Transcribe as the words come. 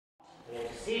Or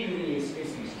to see who he is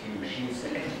used to, she is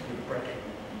entered through the break.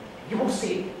 You will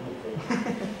see.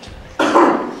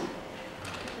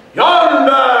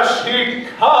 Yonder she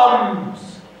comes!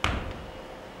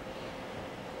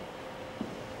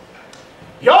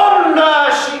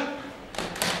 Yonder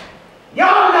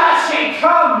she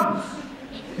comes!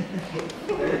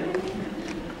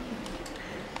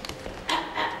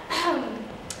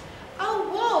 Oh,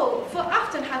 woe, for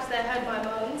often hast thou heard my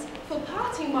moans, for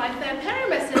parting my fair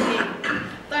Perimus and me.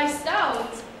 Thy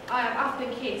stones I have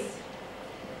often kissed.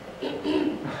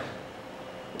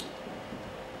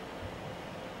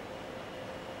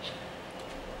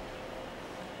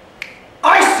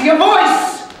 I see a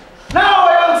voice! Now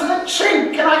I answer the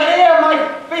chink and I can hear my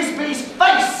Thisbe's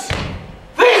face!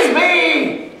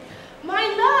 Thisbe! My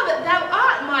love, thou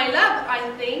art my love,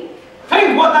 I think.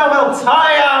 Think what thou wilt,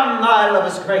 I am thy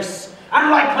lover's grace,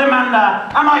 and like Cleander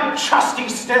am I trusty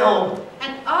still.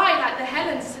 And I, like the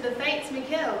Helens, to the fates me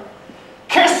kill.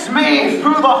 Kiss me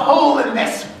through the hole in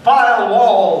this vile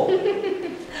wall.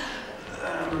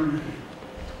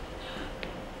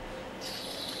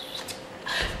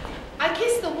 I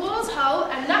kiss the wall's hole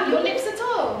and not your lips at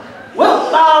all.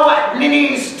 Wilt thou at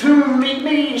ninnies to meet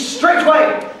me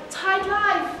straightway? Tide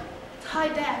life,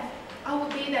 tide death, I will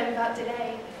be there without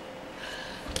delay.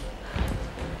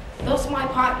 Thus my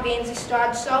pipe beans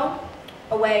estrade so,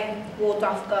 away war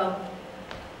doth go.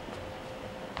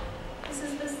 This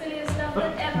is the silliest stuff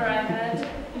that ever I heard.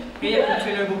 Here the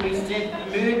two noble beasts did,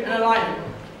 the moon and a lion.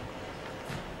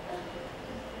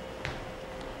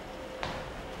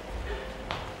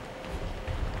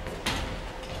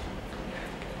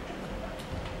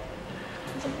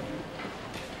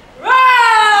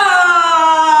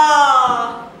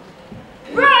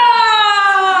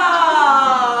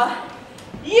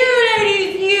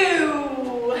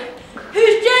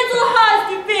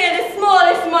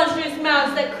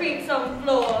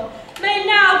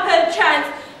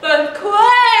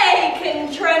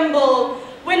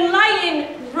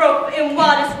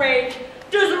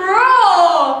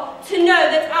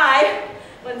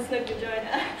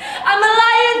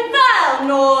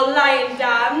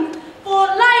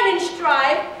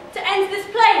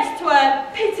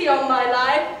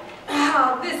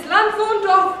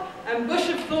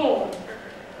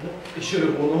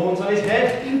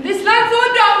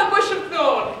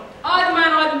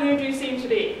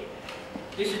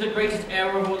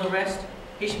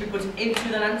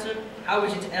 How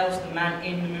is it else the man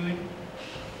in the moon?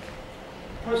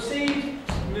 Proceed,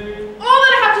 moon. All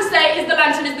that I have to say is the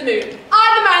lantern is the moon. I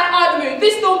the man, I the moon.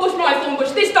 This thorn bush, my thorn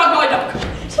bush. This dog, my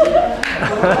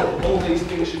dog. All these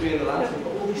things should be in the lantern,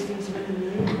 but all these things are in the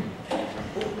moon.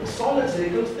 Oh, the sonnets here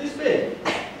go to this bit.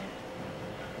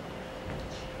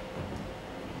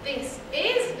 This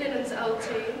is Dylan's old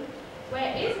tune.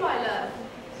 Where is my love?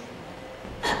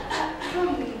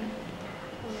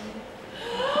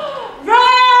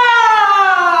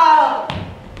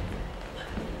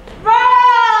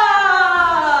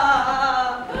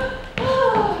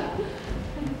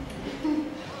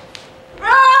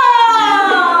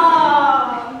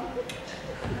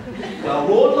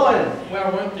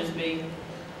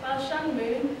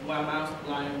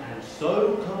 And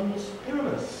so comes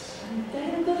Pyramus. And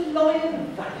then the lion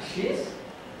vanishes.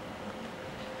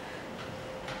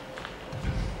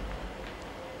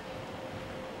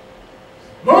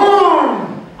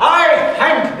 Moon, I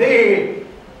thank thee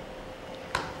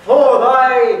for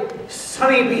thy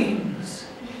sunny beams.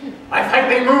 I thank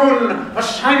thee, moon, for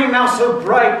shining now so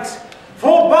bright.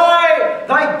 For by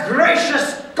thy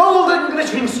gracious golden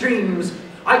glittering streams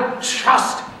I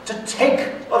trust to take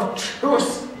of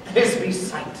truest Thisbe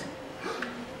sight.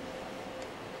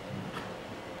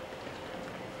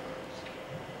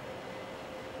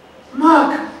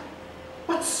 Mark,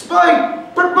 what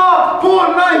spite, but mark, poor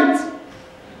knight!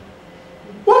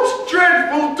 What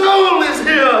dreadful dole is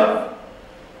here?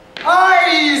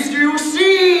 Eyes do you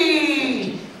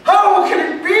see? How can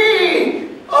it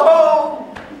be?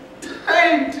 Oh,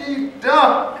 dainty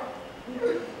duck!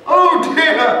 Oh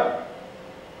dear!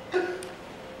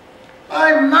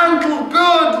 Thy mantle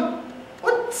good,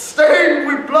 what stained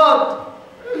with blood?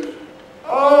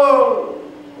 Oh,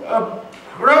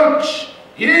 approach,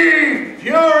 ye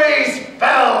furies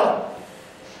fell!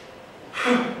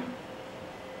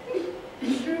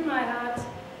 True, my heart,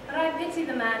 but I pity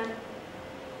the man.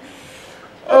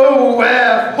 Oh,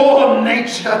 wherefore,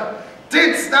 nature,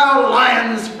 didst thou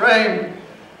lions frame?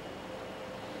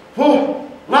 For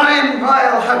lion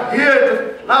vile have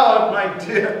here deflowered, my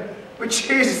dear, which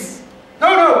is,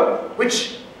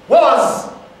 which was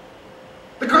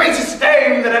the greatest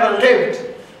dame that ever lived,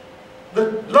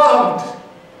 that loved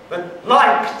that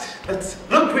liked, that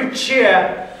looked with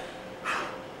cheer.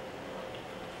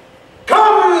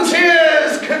 Come,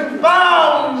 tears,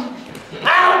 confound,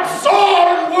 and sore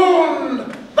and wound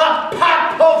the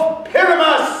pap of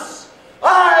Pyramus,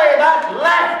 I that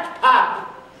left pap,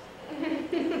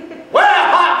 where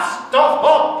hearts doth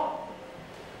hope.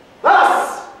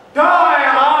 Thus die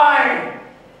I,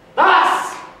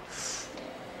 thus.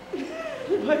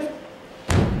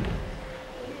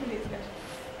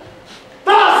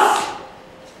 Thus.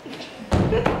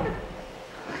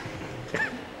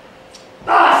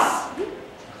 Thus.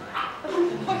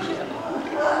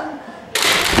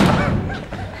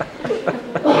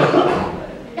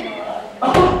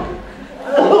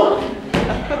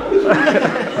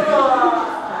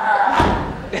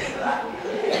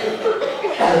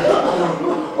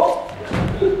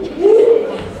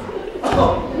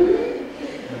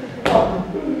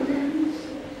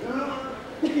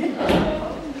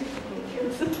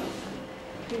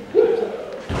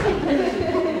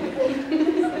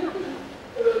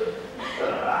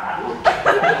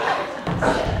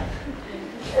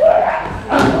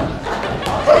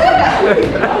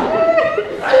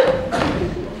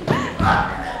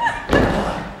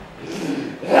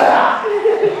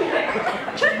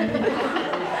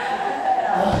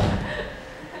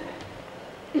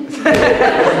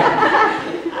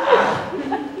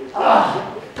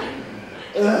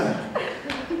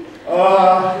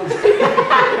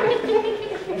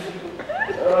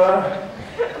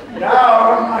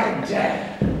 Now am I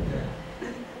dead.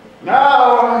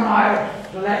 Now am I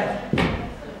fled.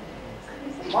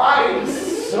 My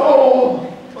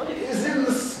soul is in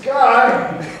the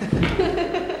sky.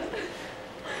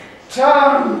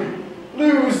 Tongue,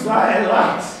 lose thy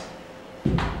light.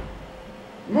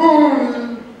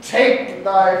 Moon, take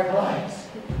thy flight.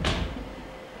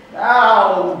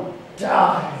 Now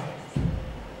die.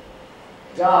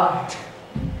 Die.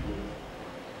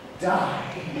 Die.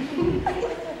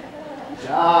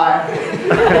 Die.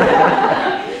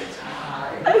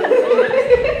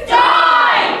 Die.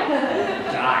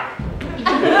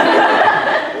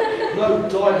 No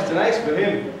dice an ace for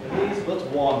him. He's but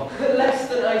one. Less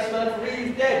than Iceman, for he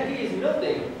is dead. He is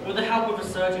nothing. With the help of a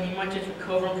surgeon, he might just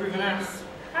recover and prove an ass.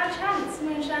 Our chance,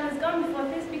 Moonshine has gone before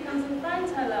this becomes inclined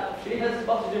to her love. She has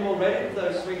spotted him already with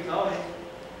those sweet eyes.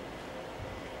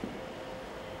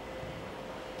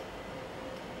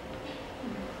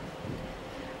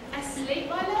 Asleep,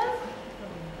 my love?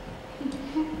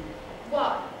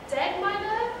 What, dead, my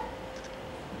love?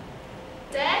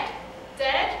 Dead?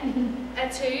 Dead? A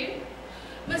two?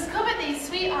 Must cover these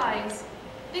sweet eyes,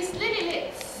 these lily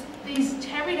lips, these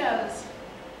cherry nose.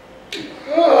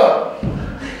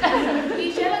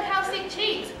 These yellow caustic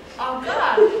cheeks, oh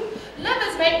God,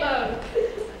 lovers make moan.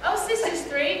 Oh sisters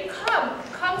three,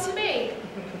 come to me.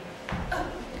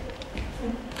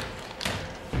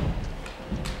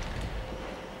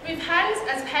 With hands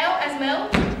as pale as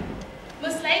milk,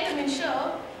 must lay them in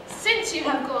shore, since you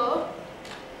have gore.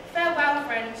 Farewell,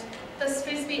 friend, thus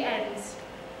Thisbe ends.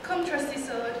 Come, trusty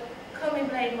sword, come and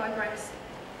blade my breast.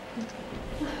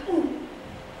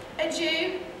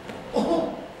 Adieu.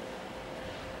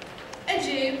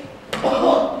 Adieu.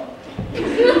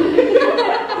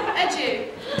 Adieu.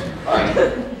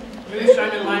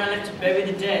 Moonshine and Lion are left to bury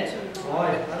the dead.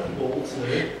 Aye, and ball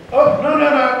too. Oh,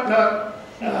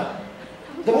 no.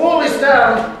 The wall is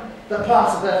down, the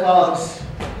parts of their fathers.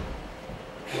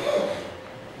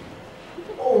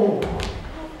 Oh.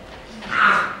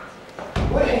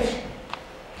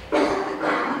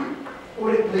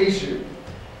 Would it please you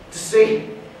to see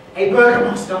a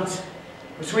bergamot stunt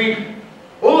between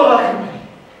all of our company?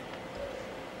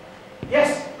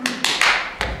 Yes.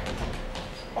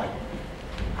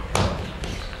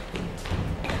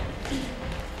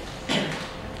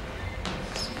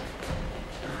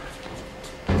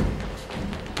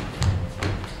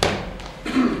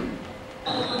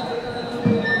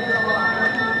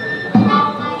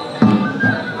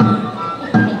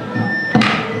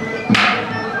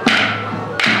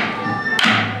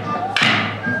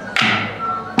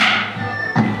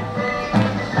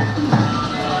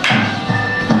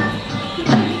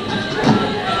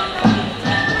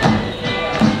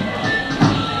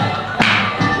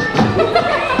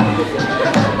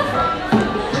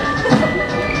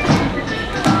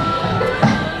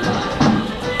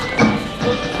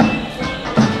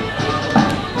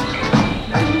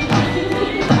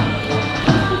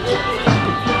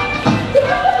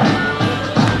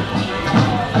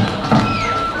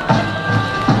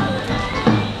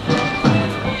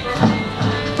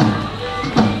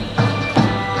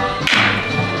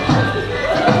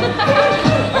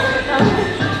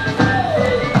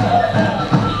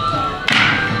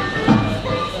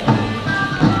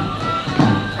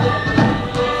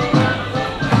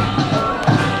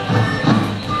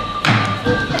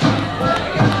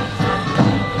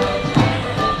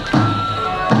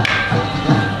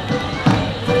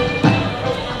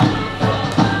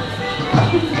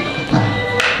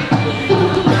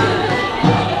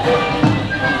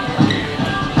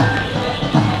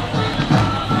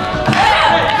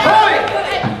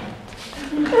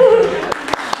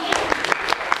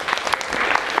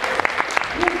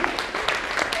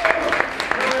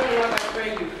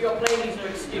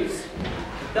 excuse.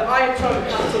 The eye of time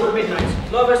passed toward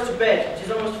midnight. Lovers to bed. It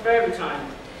is almost fairy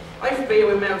time. I fear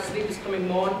we may outsleep this coming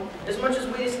morn. As much as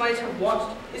we this night have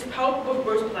watched, this palpable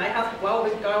bruised play hath well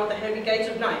beguiled the heavy gate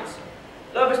of night.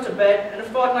 Lovers to bed, and a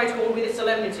fortnight all with its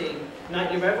solemnity,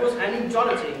 nightly revels and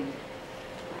jollity.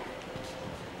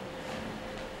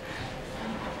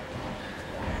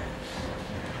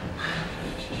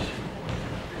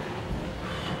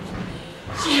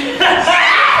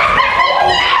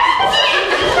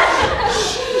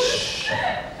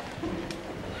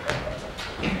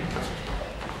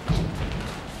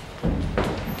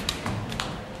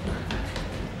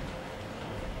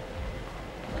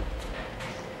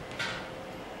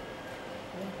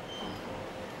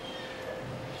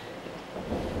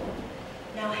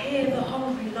 Now hear the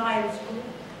hungry lions roar,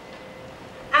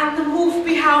 and the wolf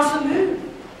behows the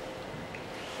moon,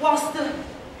 whilst the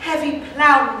heavy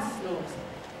ploughman snores,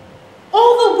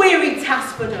 all the weary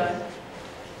task for done.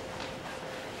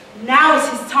 Now is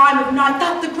his time of night,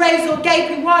 that the graves are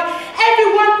gaping wide,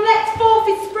 everyone lets forth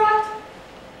his sprite,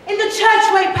 in the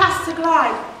churchway past to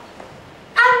glide.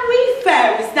 And we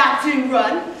fairies that do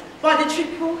run, by the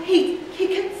triple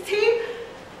Hickens team,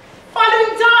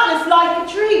 following darkness like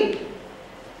a dream.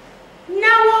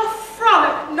 Now our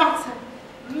frolic not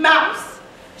a mouse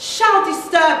shall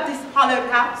disturb this hallowed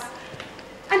house,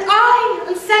 and I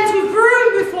am sent with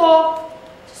broom before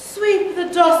to sweep the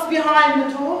dust behind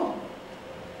the door.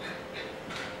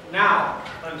 Now,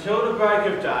 until the break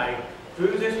of day,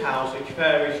 through this house each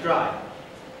fairy stray,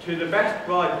 to the best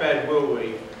bride bed will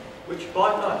we, which by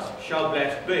us shall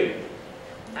blessed be,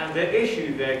 and their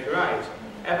issue there create,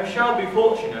 ever shall be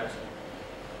fortunate.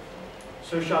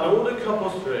 So shall all the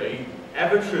couples three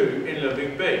ever true in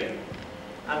loving be,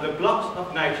 and the blots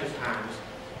of nature's hands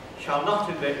shall not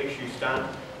in their issue stand,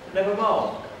 never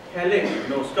mark, hair link,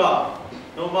 nor scar,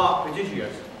 nor mark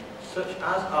prodigious, such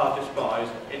as are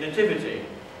despised in nativity,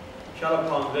 shall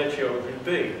upon their children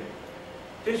be.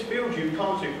 This field you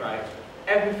consecrate,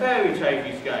 every fairy take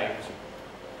his gate,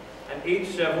 and each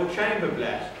several chamber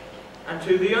blessed, and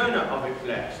to the owner of it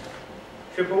blessed.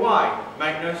 Trip away,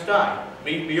 make no stay,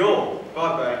 meet me all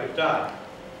by break of day.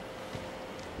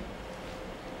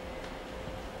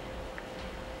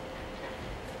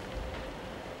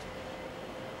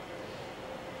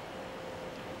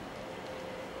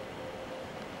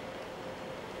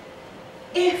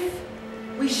 If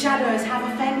we shadows have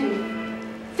offended,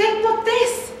 think not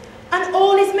this, and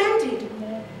all is mended.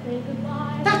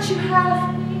 That you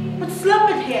have but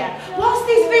slumbered here, whilst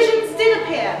these visions did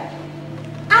appear,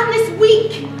 and this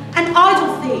weak and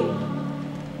idle theme,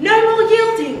 no more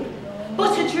yielding,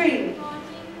 but a dream.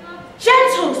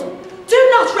 Gentles, do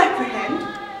not reprehend.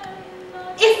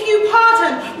 If you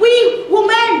pardon, we will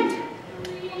mend.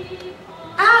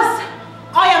 As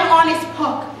I am honest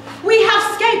Puck, we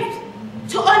have scaped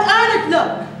to unearned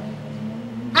look,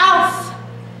 else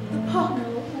the Puck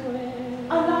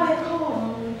a liar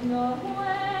call.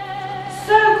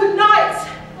 So good night,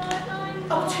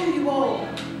 up to you all.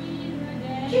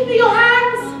 Give me your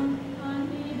hands,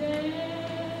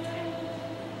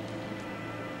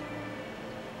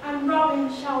 and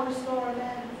Robin shall restore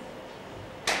amends.